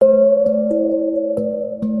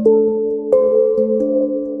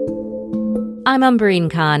I'm Umbreen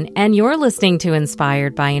Khan, and you're listening to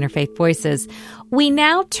Inspired by Interfaith Voices. We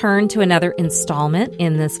now turn to another installment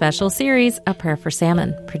in the special series, A Prayer for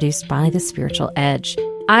Salmon, produced by The Spiritual Edge.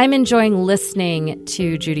 I'm enjoying listening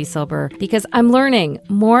to Judy Silber because I'm learning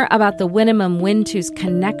more about the Winnemem Wintu's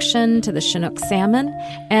connection to the Chinook salmon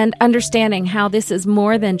and understanding how this is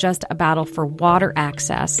more than just a battle for water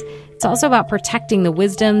access. It's also about protecting the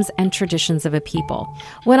wisdoms and traditions of a people.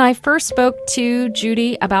 When I first spoke to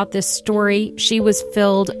Judy about this story, she was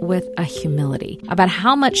filled with a humility about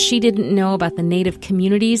how much she didn't know about the Native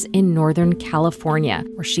communities in Northern California,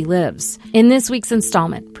 where she lives. In this week's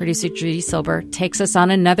installment, producer Judy Silber takes us on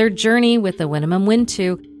another journey with the Winnemem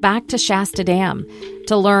Wintu back to Shasta Dam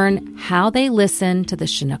to learn how they listen to the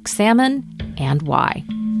Chinook salmon and why.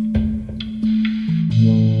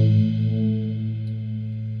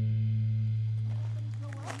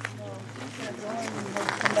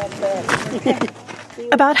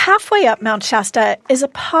 About halfway up Mount Shasta is a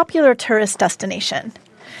popular tourist destination.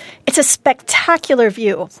 It's a spectacular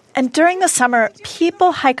view, and during the summer,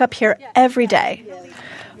 people hike up here every day.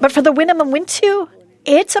 But for the Winnemem Wintu,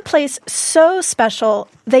 it's a place so special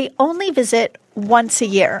they only visit once a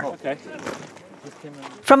year.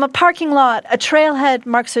 From a parking lot, a trailhead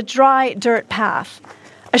marks a dry dirt path.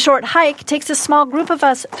 A short hike takes a small group of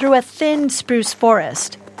us through a thin spruce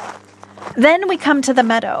forest. Then we come to the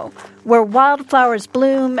meadow, where wildflowers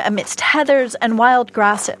bloom amidst heathers and wild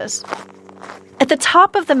grasses. At the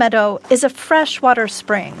top of the meadow is a freshwater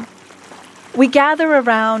spring. We gather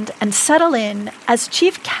around and settle in as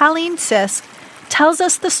Chief Colleen Sisk tells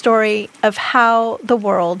us the story of how the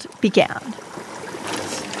world began.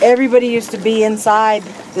 Everybody used to be inside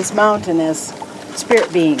this mountain as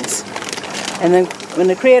spirit beings. And then when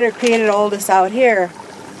the Creator created all this out here,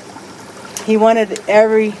 He wanted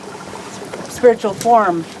every spiritual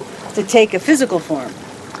form to take a physical form.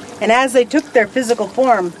 And as they took their physical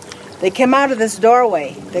form, they came out of this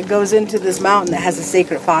doorway that goes into this mountain that has a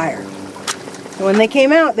sacred fire. And when they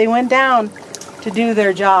came out, they went down to do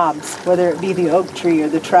their jobs, whether it be the oak tree or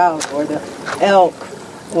the trout or the elk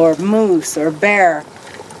or moose or bear.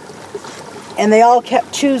 And they all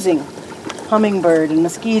kept choosing hummingbird and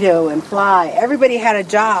mosquito and fly. Everybody had a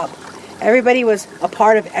job. Everybody was a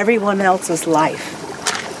part of everyone else's life.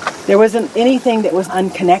 There wasn't anything that was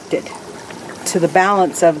unconnected to the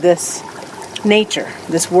balance of this nature,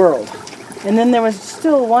 this world. And then there was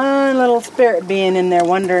still one little spirit being in there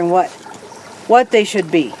wondering what they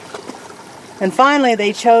should be. And finally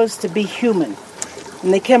they chose to be human.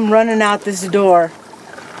 And they came running out this door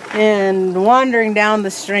and wandering down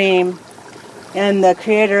the stream. And the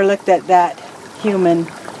Creator looked at that human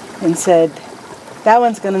and said, that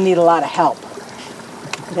one's going to need a lot of help.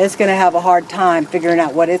 It's going to have a hard time figuring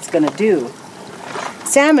out what it's going to do.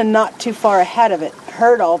 Salmon, not too far ahead of it,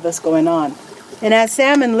 heard all this going on. And as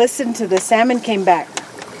Salmon listened to this, Salmon came back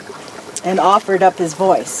and offered up his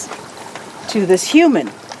voice to this human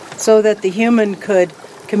so that the human could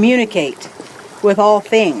communicate with all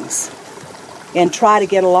things and try to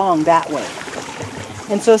get along that way.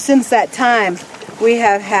 And so since that time, we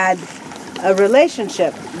have had a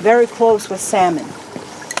relationship very close with salmon.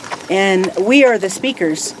 And we are the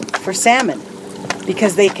speakers for salmon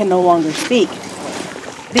because they can no longer speak.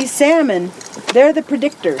 These salmon, they're the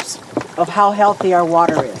predictors of how healthy our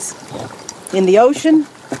water is in the ocean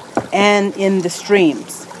and in the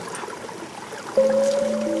streams.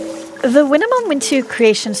 The Winnemem Wintu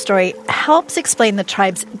creation story helps explain the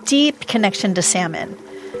tribe's deep connection to salmon,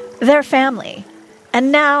 their family.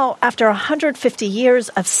 And now, after 150 years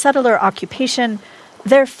of settler occupation,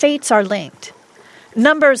 their fates are linked.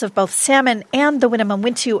 Numbers of both salmon and the Winnemem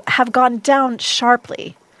Wintu have gone down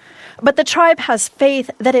sharply. But the tribe has faith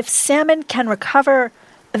that if salmon can recover,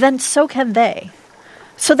 then so can they.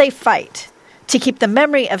 So they fight to keep the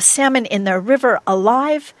memory of salmon in their river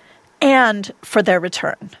alive and for their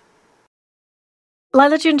return.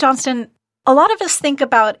 Lila June Johnston, a lot of us think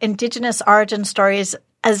about indigenous origin stories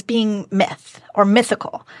as being myth or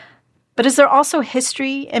mythical. But is there also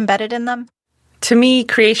history embedded in them? To me,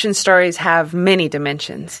 creation stories have many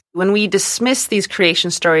dimensions. When we dismiss these creation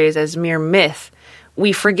stories as mere myth,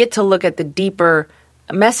 we forget to look at the deeper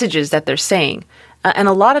messages that they're saying. And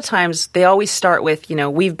a lot of times, they always start with,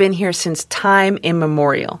 we've been here since time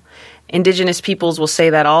immemorial. Indigenous peoples will say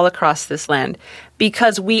that all across this land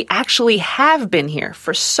because we actually have been here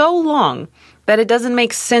for so long that it doesn't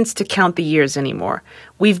make sense to count the years anymore.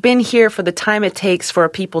 We've been here for the time it takes for a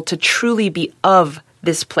people to truly be of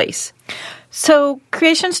this place. So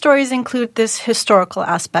creation stories include this historical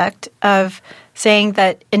aspect of saying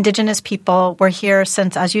that indigenous people were here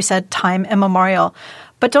since, as you said, time immemorial.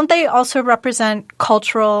 But don't they also represent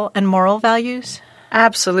cultural and moral values?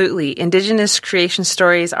 Absolutely. Indigenous creation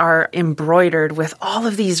stories are embroidered with all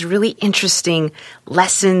of these really interesting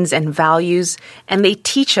lessons and values, and they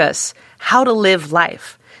teach us how to live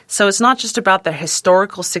life. So it's not just about their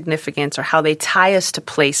historical significance or how they tie us to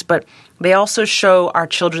place, but they also show our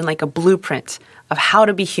children like a blueprint of how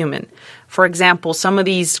to be human. For example, some of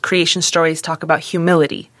these creation stories talk about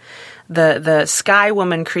humility. The Sky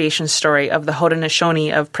Woman creation story of the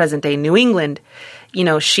Haudenosaunee of present-day New England,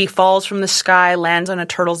 she falls from the sky, lands on a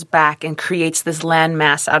turtle's back, and creates this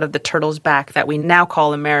landmass out of the turtle's back that we now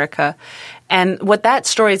call America. And what that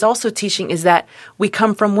story is also teaching is that we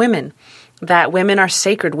come from women, that women are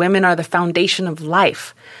sacred, women are the foundation of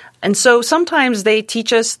life. And so sometimes they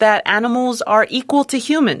teach us that animals are equal to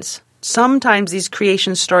humans. Sometimes these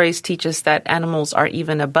creation stories teach us that animals are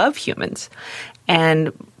even above humans.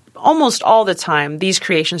 And almost all the time, these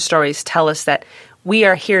creation stories tell us that we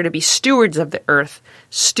are here to be stewards of the earth,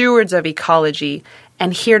 stewards of ecology,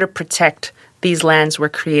 and here to protect these lands where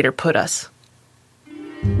Creator put us.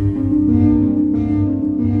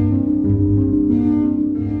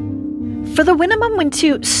 For the Winnemem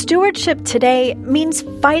Wintu, stewardship today means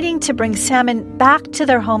fighting to bring salmon back to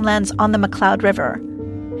their homelands on the McCloud River.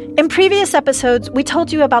 In previous episodes, we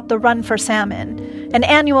told you about the Run for Salmon, an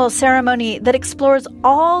annual ceremony that explores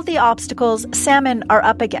all the obstacles salmon are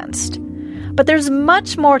up against. But there's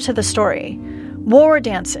much more to the story. War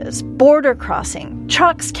dances, border crossing,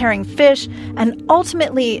 trucks carrying fish, and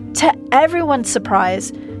ultimately, to everyone's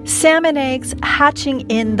surprise, salmon eggs hatching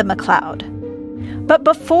in the McCloud. But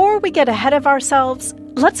before we get ahead of ourselves,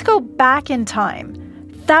 let's go back in time,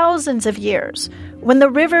 thousands of years, when the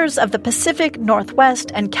rivers of the Pacific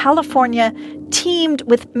Northwest and California teemed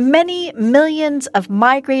with many millions of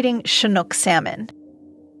migrating Chinook salmon.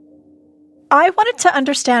 I wanted to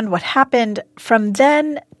understand what happened from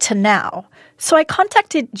then to now, so I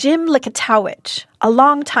contacted Jim Likatowicz, a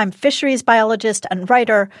longtime fisheries biologist and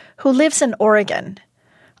writer who lives in Oregon.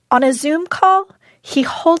 On a Zoom call, he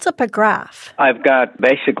holds up a graph. I've got,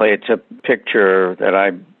 it's a picture that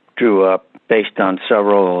I drew up based on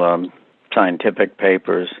several scientific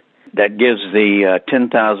papers that gives the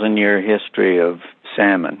 10,000-year history of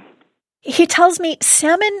salmon. He tells me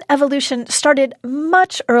salmon evolution started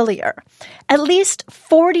much earlier, at least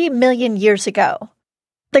 40 million years ago.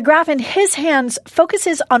 The graph in his hands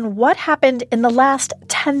focuses on what happened in the last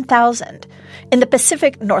 10,000 in the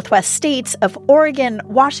Pacific Northwest states of Oregon,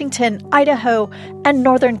 Washington, Idaho, and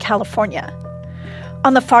Northern California.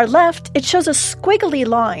 On the far left, it shows a squiggly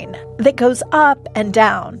line that goes up and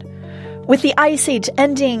down. With the Ice Age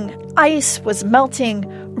ending, ice was melting,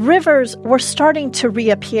 rivers were starting to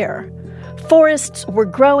reappear. Forests were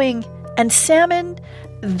growing, and salmon,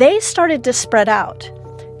 they started to spread out.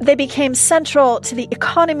 They became central to the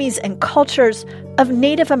economies and cultures of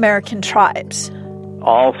Native American tribes.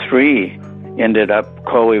 All three ended up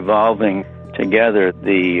co-evolving together,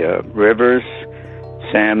 the rivers,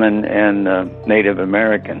 salmon, and Native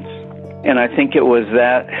Americans. And I think it was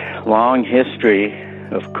that long history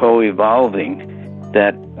of co-evolving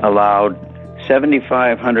that allowed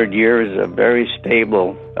 7,500 years of very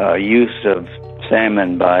stable use of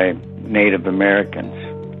salmon by Native Americans.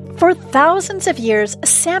 For thousands of years,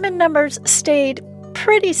 salmon numbers stayed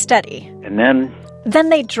pretty steady. And then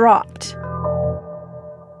they dropped.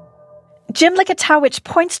 Jim Likatowicz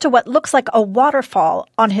points to what looks like a waterfall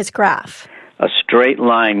on his graph. A straight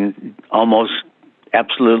line, almost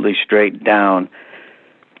absolutely straight down,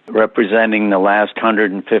 representing the last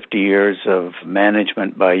 150 years of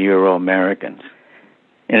management by Euro-Americans.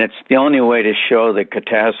 And it's the only way to show the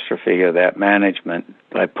catastrophe of that management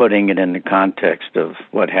by putting it in the context of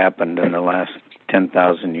what happened in the last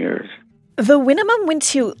 10,000 years. The Winnemem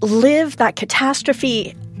Wintu live that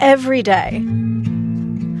catastrophe every day.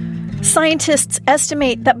 Scientists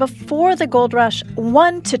estimate that before the gold rush,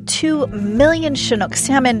 1 to 2 million Chinook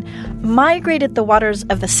salmon migrated the waters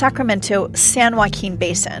of the Sacramento-San Joaquin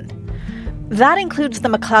Basin. That includes the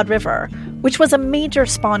McCloud River, which was a major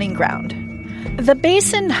spawning ground. The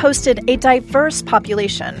basin hosted a diverse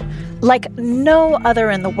population, like no other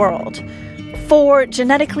in the world. 4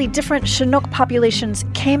 genetically different Chinook populations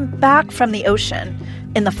came back from the ocean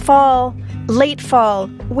in the fall, late fall,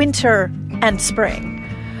 winter, and spring.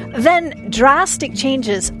 Then drastic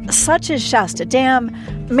changes, such as Shasta Dam,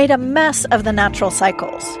 made a mess of the natural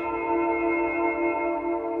cycles.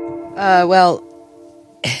 The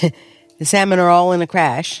salmon are all in a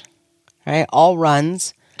crash, right? All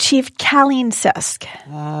runs. Chief Colleen Sisk.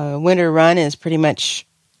 Winter run is pretty much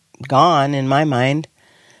gone in my mind.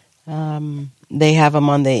 They have them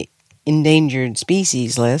on the endangered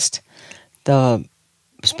species list. The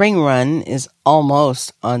spring run is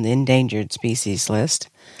almost on the endangered species list.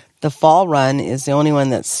 The fall run is the only one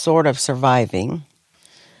that's sort of surviving,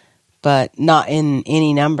 but not in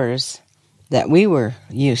any numbers that we were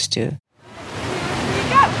used to.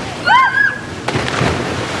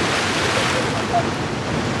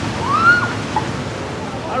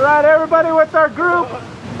 All right, everybody with our group.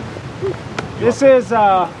 This is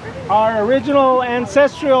our original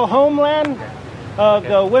ancestral homeland of the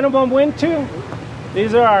Winnemem Wintu.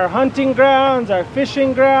 These are our hunting grounds, our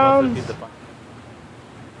fishing grounds.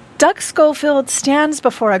 Doug Schofield stands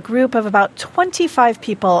before a group of about 25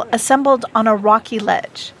 people assembled on a rocky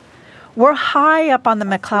ledge. We're high up on the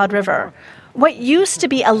McCloud River, what used to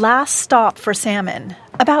be a last stop for salmon,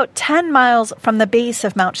 about 10 miles from the base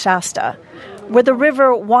of Mount Shasta, where the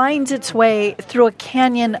river winds its way through a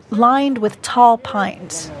canyon lined with tall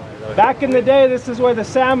pines. Back in the day, this is where the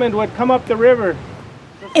salmon would come up the river.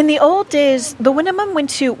 In the old days, the Winnemem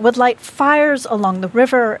Wintu would light fires along the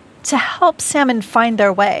river to help salmon find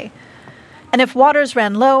their way. And if waters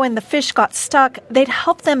ran low and the fish got stuck, they'd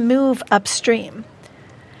help them move upstream.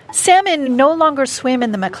 Salmon no longer swim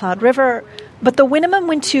in the McCloud River, but the Winnemem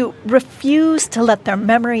Wintu refuse to let their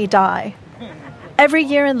memory die. Every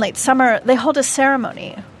year in late summer, they hold a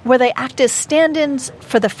ceremony where they act as stand-ins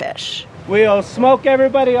for the fish. We'll smoke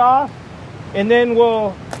everybody off, and then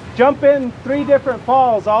we'll jump in 3 different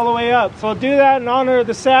falls all the way up. So we'll do that in honor of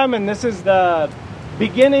the salmon. This is the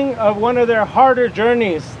beginning of one of their harder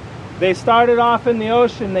journeys. They started off in the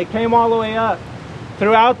ocean. They came all the way up.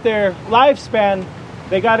 Throughout their lifespan,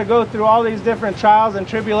 they got to go through all these different trials and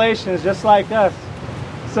tribulations just like us.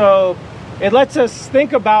 So it lets us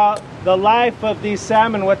think about the life of these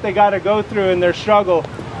salmon, what they got to go through in their struggle.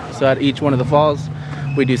 So at each one of the falls,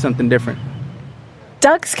 we do something different.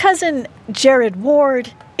 Doug's cousin, Jared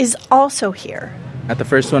Ward, is also here. At the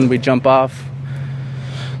first one, we jump off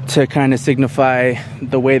to kind of signify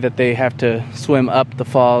the way that they have to swim up the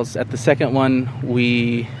falls. At the second one,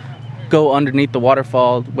 we go underneath the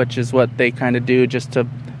waterfall, which is what they kind of do just to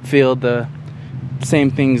feel the same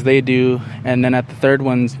things they do. And then at the third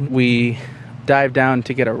ones, we dive down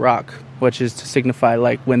to get a rock, which is to signify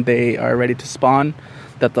like when they are ready to spawn,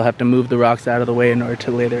 that they'll have to move the rocks out of the way in order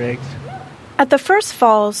to lay their eggs. At the first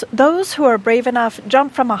falls, those who are brave enough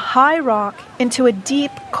jump from a high rock into a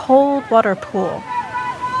deep, cold water pool.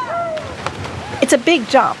 It's a big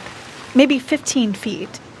jump, maybe 15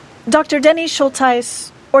 feet. Dr. Denny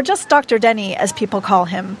Schulteis, or just Dr. Denny as people call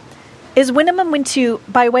him, is Winnemem Wintu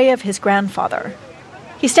by way of his grandfather.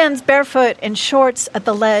 He stands barefoot in shorts at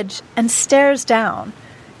the ledge and stares down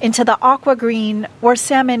into the aqua green where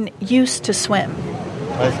salmon used to swim.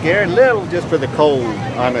 I was scared a little just for the cold,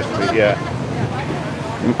 honestly, yeah.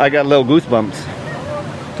 I got little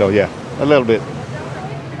goosebumps, so yeah, a little bit.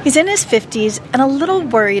 He's in his 50s and a little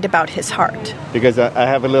worried about his heart. Because I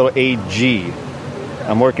have a little AG.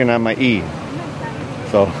 I'm working on my E.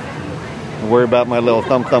 So I worry about my little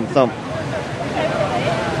thump, thump, thump.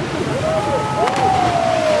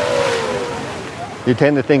 You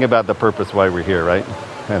tend to think about the purpose why we're here, right?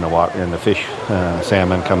 And the fish,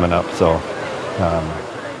 salmon coming up. So,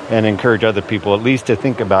 and encourage other people at least to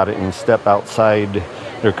think about it and step outside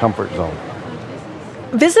their comfort zone.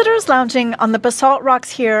 Visitors lounging on the basalt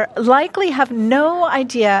rocks here likely have no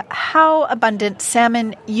idea how abundant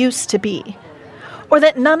salmon used to be, or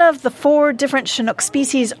that none of the 4 different Chinook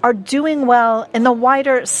species are doing well in the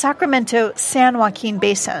wider Sacramento-San Joaquin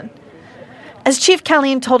Basin. As Chief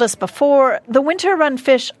Colleen told us before, the winter run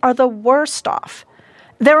fish are the worst off.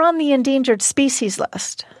 They're on the endangered species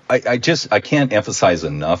list. I can't emphasize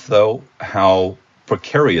enough, though, how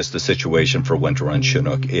precarious the situation for winter run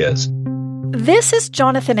Chinook is. This is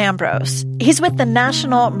Jonathan Ambrose. He's with the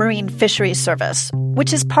National Marine Fisheries Service,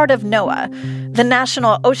 which is part of NOAA, the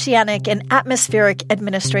National Oceanic and Atmospheric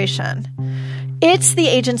Administration. It's the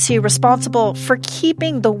agency responsible for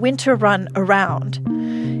keeping the winter run around.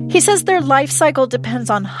 He says their life cycle depends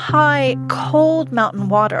on high, cold mountain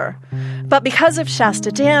water. But because of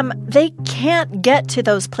Shasta Dam, they can't get to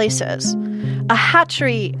those places. A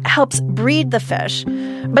hatchery helps breed the fish,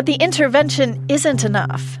 but the intervention isn't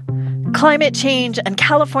enough. Climate change and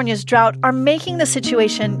California's drought are making the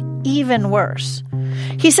situation even worse.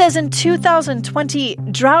 He says in 2020,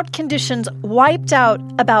 drought conditions wiped out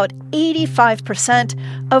about 85%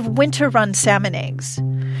 of winter-run salmon eggs.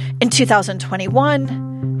 In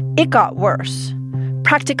 2021, it got worse.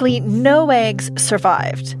 Practically no eggs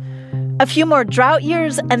survived. A few more drought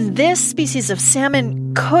years and this species of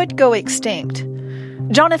salmon could go extinct.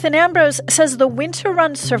 Jonathan Ambrose says the winter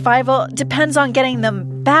run survival depends on getting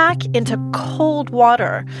them back into cold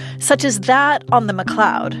water, such as that on the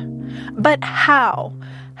McCloud. But how?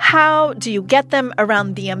 How do you get them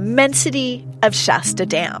around the immensity of Shasta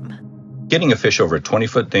Dam? Getting a fish over a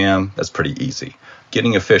 20-foot dam, that's pretty easy.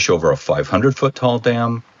 Getting a fish over a 500-foot tall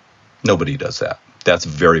dam, nobody does that. That's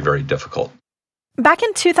very, very difficult. Back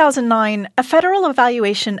in 2009, a federal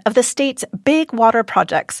evaluation of the state's big water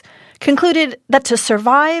projects concluded that to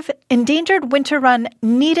survive, endangered winter run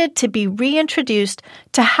needed to be reintroduced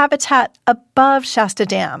to habitat above Shasta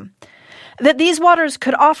Dam, that these waters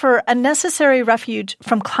could offer a necessary refuge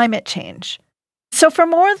from climate change. So for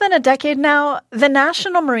more than a decade now, the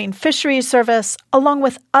National Marine Fisheries Service, along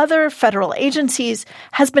with other federal agencies,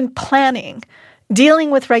 has been planning,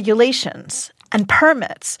 dealing with regulations and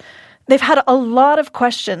permits. They've had a lot of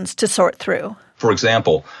questions to sort through. For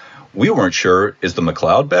example, we weren't sure, is the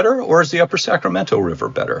McCloud better or is the Upper Sacramento River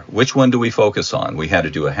better? Which one do we focus on? We had to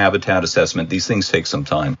do a habitat assessment. These things take some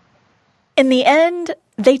time. In the end,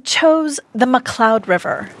 they chose the McCloud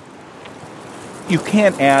River. You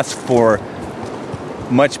can't ask for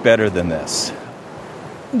much better than this.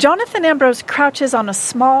 Jonathan Ambrose crouches on a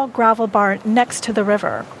small gravel bar next to the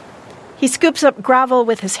river. He scoops up gravel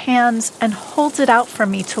with his hands and holds it out for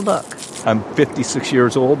me to look. I'm 56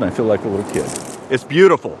 years old and I feel like a little kid. It's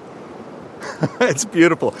beautiful. It's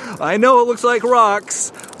beautiful. I know it looks like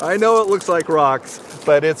rocks.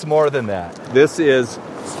 But it's more than that. This is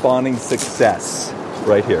spawning success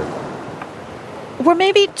right here. We're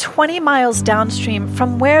maybe 20 miles downstream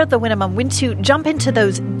from where the Winnemem Wintu jump into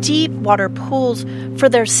those deep water pools for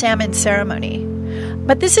their salmon ceremony.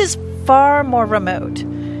 But this is far more remote.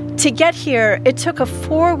 To get here, it took a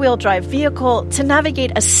 4-wheel drive vehicle to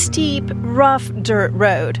navigate a steep, rough dirt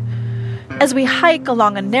road. As we hike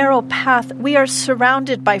along a narrow path, we are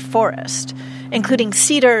surrounded by forest, including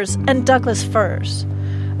cedars and Douglas firs.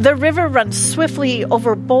 The river runs swiftly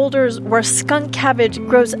over boulders where skunk cabbage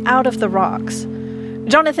grows out of the rocks.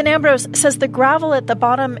 Jonathan Ambrose says the gravel at the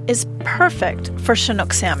bottom is perfect for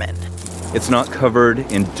Chinook salmon. It's not covered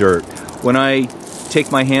in dirt. When I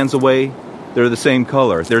take my hands away, they're the same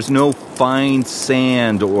color. There's no fine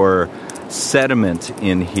sand or sediment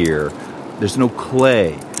in here. There's no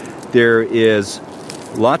clay. There is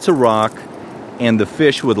lots of rock, and the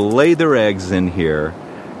fish would lay their eggs in here,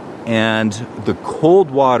 and the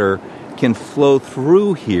cold water can flow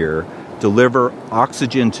through here, deliver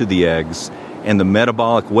oxygen to the eggs, and the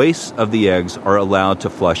metabolic wastes of the eggs are allowed to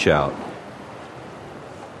flush out.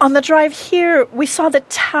 On the drive here, we saw the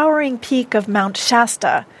towering peak of Mount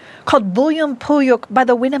Shasta, called Bulyum Puyuk by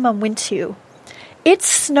the Winnemem Wintu.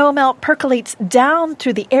 Its snowmelt percolates down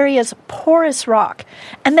through the area's porous rock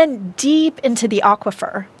and then deep into the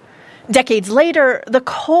aquifer. Decades later, the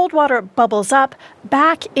cold water bubbles up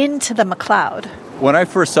back into the McCloud. When I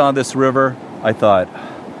first saw this river, I thought,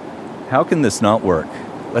 how can this not work?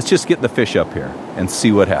 Let's just get the fish up here and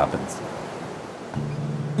see what happens.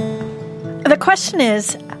 The question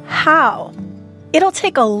is, how? It'll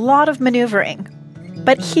take a lot of maneuvering.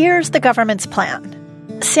 But here's the government's plan.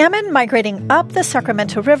 Salmon migrating up the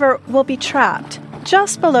Sacramento River will be trapped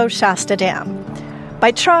just below Shasta Dam.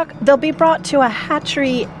 By truck, they'll be brought to a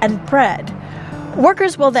hatchery and bred.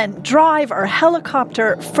 Workers will then drive or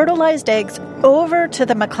helicopter fertilized eggs over to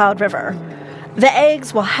the McCloud River. The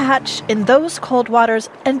eggs will hatch in those cold waters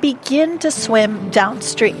and begin to swim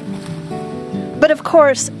downstream. But of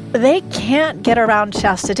course, they can't get around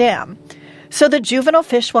Shasta Dam. So the juvenile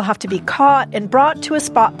fish will have to be caught and brought to a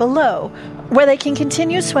spot below where they can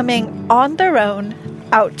continue swimming on their own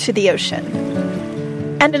out to the ocean.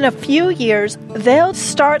 And in a few years, they'll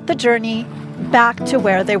start the journey back to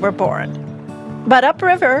where they were born. But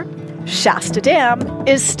upriver, Shasta Dam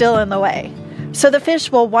is still in the way. So the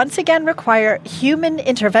fish will once again require human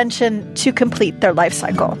intervention to complete their life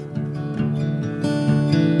cycle.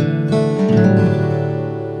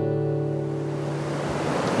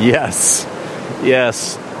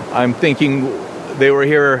 Yes, I'm thinking they were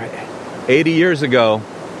here 80 years ago,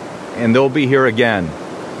 and they'll be here again.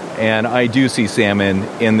 And I do see salmon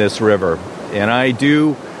in this river, and I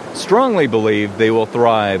do strongly believe they will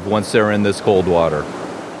thrive once they're in this cold water.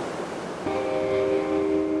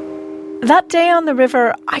 That day on the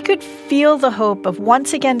river, I could feel the hope of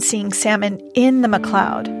once again seeing salmon in the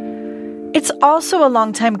McCloud. It's also a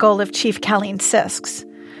longtime goal of Chief Colleen Sisk's.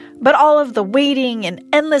 But all of the waiting and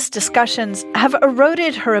endless discussions have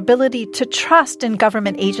eroded her ability to trust in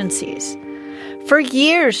government agencies. For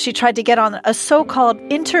years, she tried to get on a so-called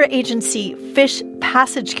interagency fish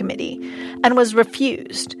passage committee and was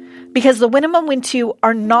refused because the Winnemem Wintu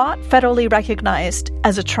are not federally recognized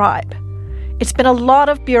as a tribe. It's been a lot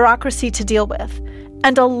of bureaucracy to deal with,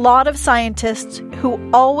 and a lot of scientists who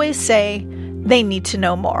always say they need to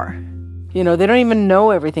know more. They don't even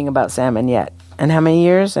know everything about salmon yet. And how many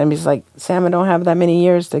years? I mean, it's like salmon don't have that many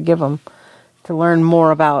years to give them to learn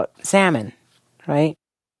more about salmon, right?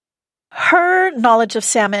 Her knowledge of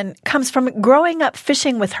salmon comes from growing up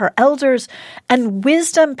fishing with her elders and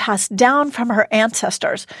wisdom passed down from her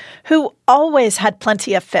ancestors, who always had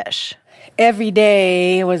plenty of fish. Every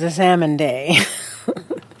day was a salmon day.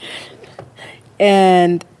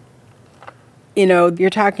 And, you're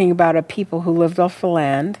talking about a people who lived off the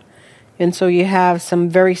land. And so you have some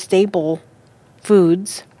very stable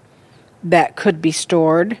foods that could be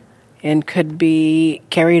stored and could be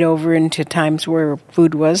carried over into times where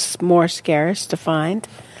food was more scarce to find.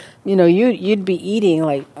 You'd be eating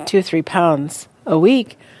like 2 or 3 pounds a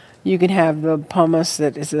week. You can have the hummus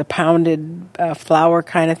that is the pounded flour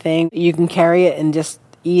kind of thing. You can carry it and just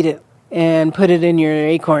eat it and put it in your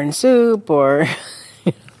acorn soup or...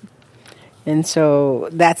 And so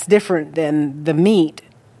that's different than the meat,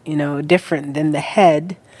 different than the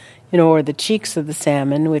head, or the cheeks of the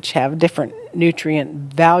salmon, which have different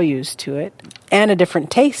nutrient values to it and a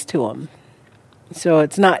different taste to them. So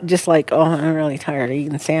it's not just like, oh, I'm really tired of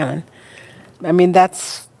eating salmon. I mean,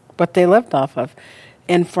 that's what they lived off of.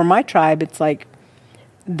 And for my tribe, it's like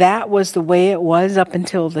that was the way it was up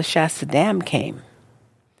until the Shasta Dam came.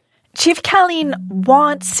 Chief Colleen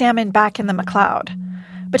wants salmon back in the McLeod,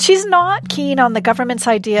 but she's not keen on the government's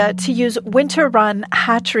idea to use winter-run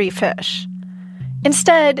hatchery fish.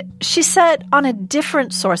 Instead, she's set on a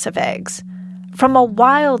different source of eggs, from a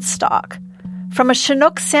wild stock, from a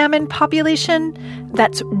Chinook salmon population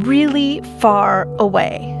that's really far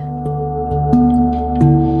away.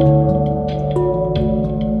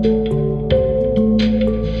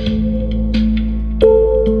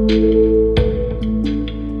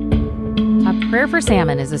 A Prayer for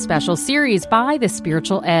Salmon is a special series by The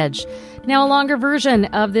Spiritual Edge. Now, a longer version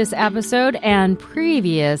of this episode and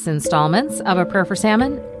previous installments of A Prayer for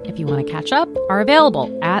Salmon, if you want to catch up, are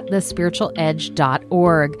available at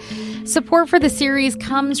thespiritualedge.org. Support for the series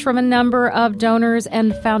comes from a number of donors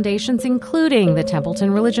and foundations, including the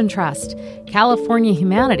Templeton Religion Trust, California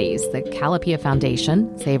Humanities, the Calipia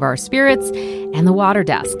Foundation, Save Our Spirits, and the Water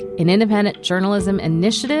Desk, an independent journalism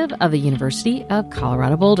initiative of the University of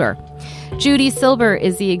Colorado Boulder. Judy Silver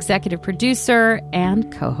is the executive producer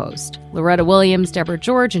and co-host. Loretta Williams, Deborah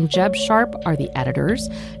George, and Jeb Sharp are the editors.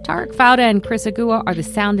 Tarek Fauda and Chris Agua are the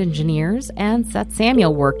sound engineers, and Seth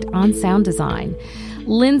Samuel worked on sound design.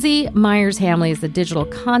 Lindsay Myers-Hamley is the digital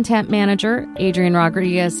content manager. Adrian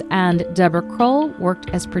Rodriguez and Deborah Kroll worked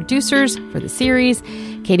as producers for the series.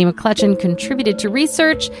 Katie McClellan contributed to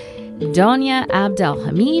research. Donia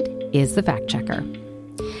Abdelhamid is the fact checker.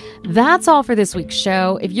 That's all for this week's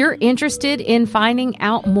show. If you're interested in finding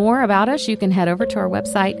out more about us, you can head over to our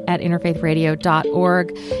website at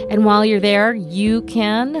interfaithradio.org. And while you're there, you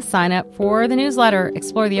can sign up for the newsletter,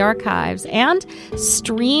 explore the archives, and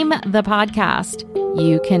stream the podcast.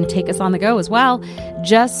 You can take us on the go as well.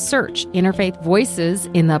 Just search Interfaith Voices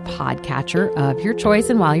in the podcatcher of your choice.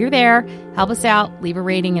 And while you're there, help us out, leave a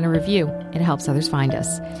rating and a review. It helps others find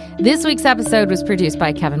us. This week's episode was produced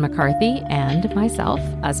by Kevin McCarthy and myself.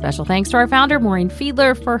 A special thanks to our founder, Maureen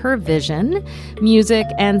Fiedler, for her vision. Music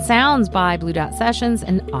and sounds by Blue Dot Sessions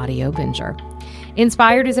and Audio Binger.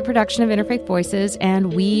 Inspired is a production of Interfaith Voices,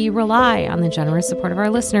 and we rely on the generous support of our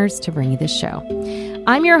listeners to bring you this show.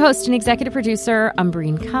 I'm your host and executive producer,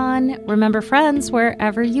 Umbreen Khan. Remember, friends,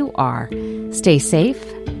 wherever you are, stay safe,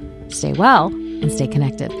 stay well, and stay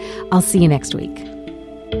connected. I'll see you next week.